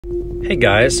Hey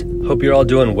guys, hope you're all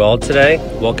doing well today.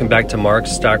 Welcome back to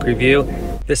Mark's Stock Review.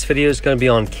 This video is going to be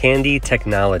on Kandi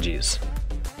Technologies.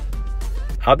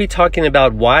 I'll be talking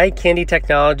about why Kandi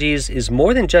Technologies is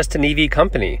more than just an EV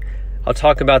company. I'll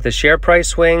talk about the share price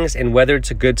swings and whether it's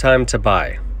a good time to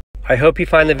buy. I hope you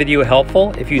find the video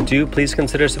helpful. If you do, please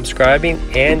consider subscribing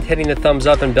and hitting the thumbs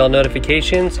up and bell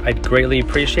notifications. I'd greatly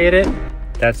appreciate it.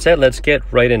 That said, let's get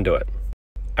right into it.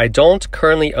 I don't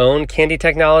currently own Kandi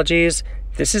Technologies.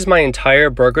 This is my entire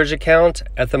brokerage account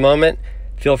at the moment.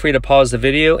 Feel free to pause the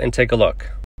video and take a look.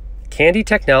 Kandi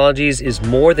Technologies is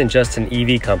more than just an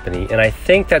EV company, and I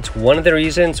think that's one of the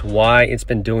reasons why it's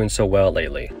been doing so well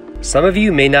lately. Some of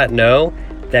you may not know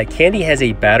that Kandi has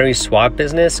a battery swap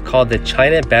business called the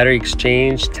China Battery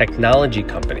Exchange Technology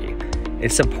Company.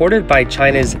 It's supported by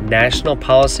China's national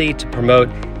policy to promote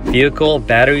vehicle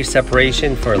battery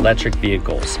separation for electric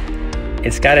vehicles.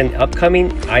 It's got an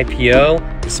upcoming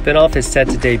IPO. The spinoff is set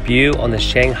to debut on the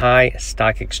Shanghai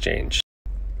Stock Exchange.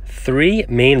 Three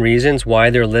main reasons why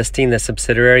they're listing the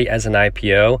subsidiary as an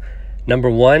IPO. Number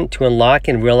one, to unlock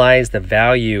and realize the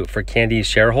value for Kandi's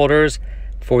shareholders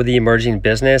for the emerging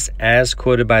business as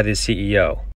quoted by the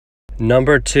CEO.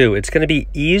 Number two, it's going to be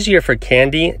easier for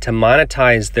Kandi to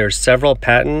monetize their several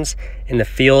patents in the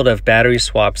field of battery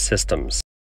swap systems.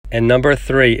 And number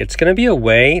three, it's going to be a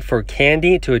way for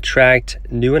Kandi to attract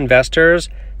new investors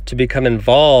to become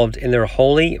involved in their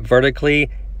wholly vertically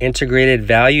integrated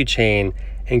value chain,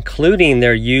 including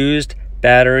their used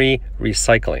battery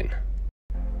recycling.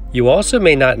 You also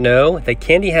may not know that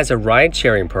Kandi has a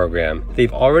ride-sharing program.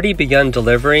 They've already begun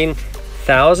delivering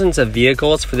thousands of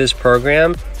vehicles for this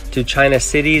program to China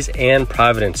cities and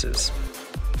provinces.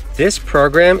 This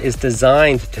program is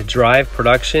designed to drive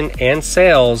production and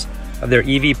sales of their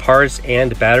EV parts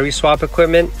and battery swap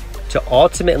equipment to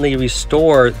ultimately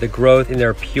restore the growth in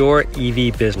their pure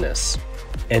EV business.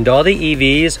 And all the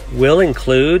EVs will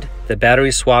include the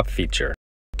battery swap feature.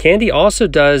 Kandi also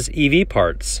does EV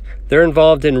parts. They're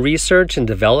involved in research and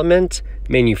development,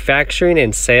 manufacturing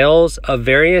and sales of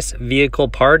various vehicle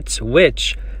parts,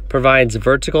 which provides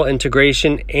vertical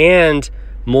integration and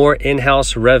more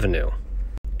in-house revenue.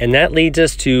 And that leads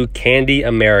us to Kandi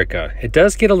America. It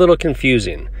does get a little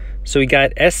confusing. So we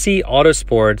got SC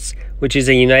Autosports, which is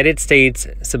a United States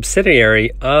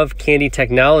subsidiary of Kandi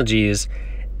Technologies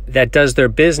that does their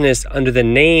business under the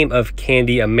name of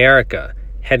Kandi America,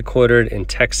 headquartered in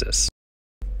Texas.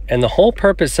 And the whole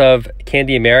purpose of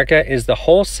Kandi America is the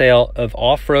wholesale of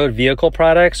off-road vehicle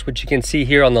products, which you can see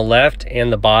here on the left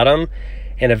and the bottom,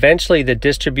 and eventually the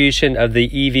distribution of the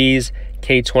EVs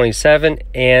K27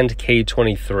 and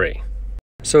K23.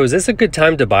 So is this a good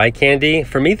time to buy Kandi?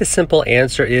 For me, the simple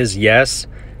answer is yes.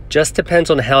 Just depends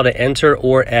on how to enter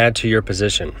or add to your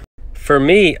position. For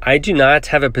me, I do not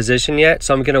have a position yet,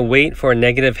 so I'm going to wait for a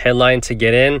negative headline to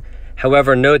get in.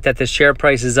 However, note that the share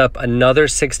price is up another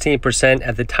 16%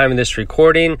 at the time of this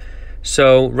recording.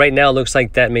 So right now it looks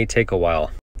like that may take a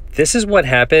while. This is what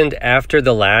happened after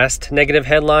the last negative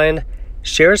headline.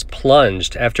 Shares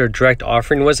plunged after a direct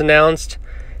offering was announced.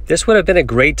 This would have been a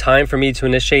great time for me to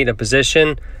initiate a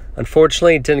position.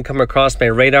 Unfortunately, it didn't come across my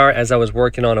radar as I was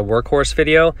working on a workhorse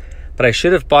video, but I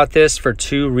should have bought this for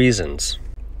two reasons.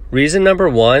 Reason number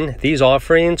one, these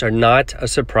offerings are not a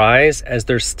surprise as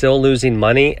they're still losing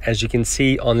money, as you can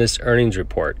see on this earnings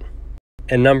report.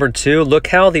 And number two, look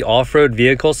how the off-road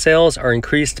vehicle sales are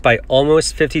increased by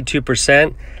almost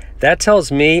 52%. That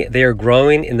tells me they are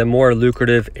growing in the more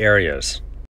lucrative areas.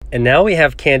 And now we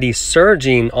have Kandi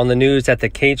surging on the news that the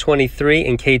K23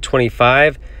 and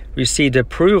K25 received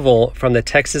approval from the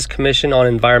Texas Commission on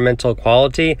Environmental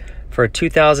Quality for a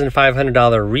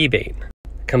 $2,500 rebate.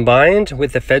 Combined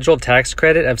with the federal tax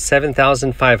credit of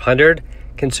 $7,500,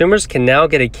 consumers can now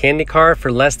get a Kandi car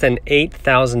for less than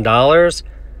 $8,000.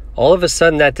 All of a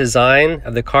sudden, that design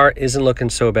of the car isn't looking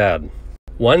so bad.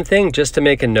 One thing just to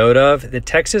make a note of, the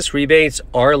Texas rebates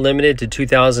are limited to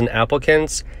 2,000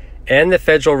 applicants, and the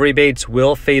federal rebates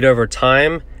will fade over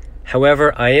time.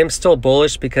 However, I am still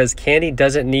bullish because Kandi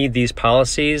doesn't need these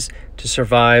policies to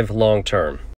survive long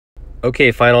term.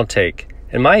 Okay, final take.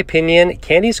 In my opinion,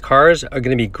 Kandi's cars are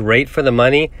going to be great for the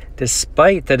money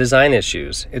despite the design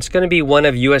issues. It's going to be one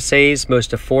of USA's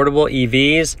most affordable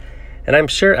EVs, and I'm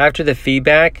sure after the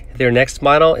feedback, their next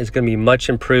model is going to be much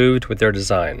improved with their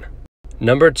design.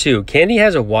 Number two, Kandi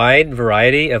has a wide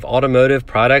variety of automotive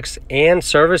products and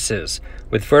services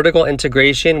with vertical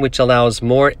integration, which allows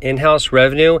more in-house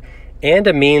revenue and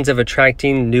a means of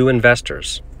attracting new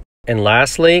investors. And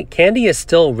lastly, Kandi is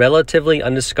still relatively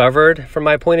undiscovered from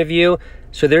my point of view,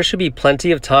 so there should be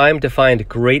plenty of time to find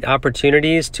great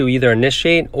opportunities to either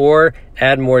initiate or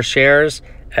add more shares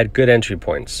at good entry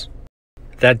points.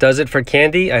 That does it for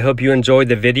Kandi. I hope you enjoyed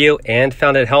the video and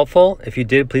found it helpful. If you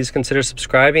did, please consider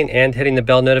subscribing and hitting the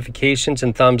bell notifications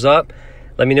and thumbs up.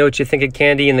 Let me know what you think of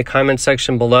Kandi in the comment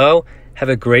section below. Have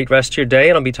a great rest of your day,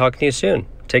 and I'll be talking to you soon.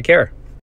 Take care.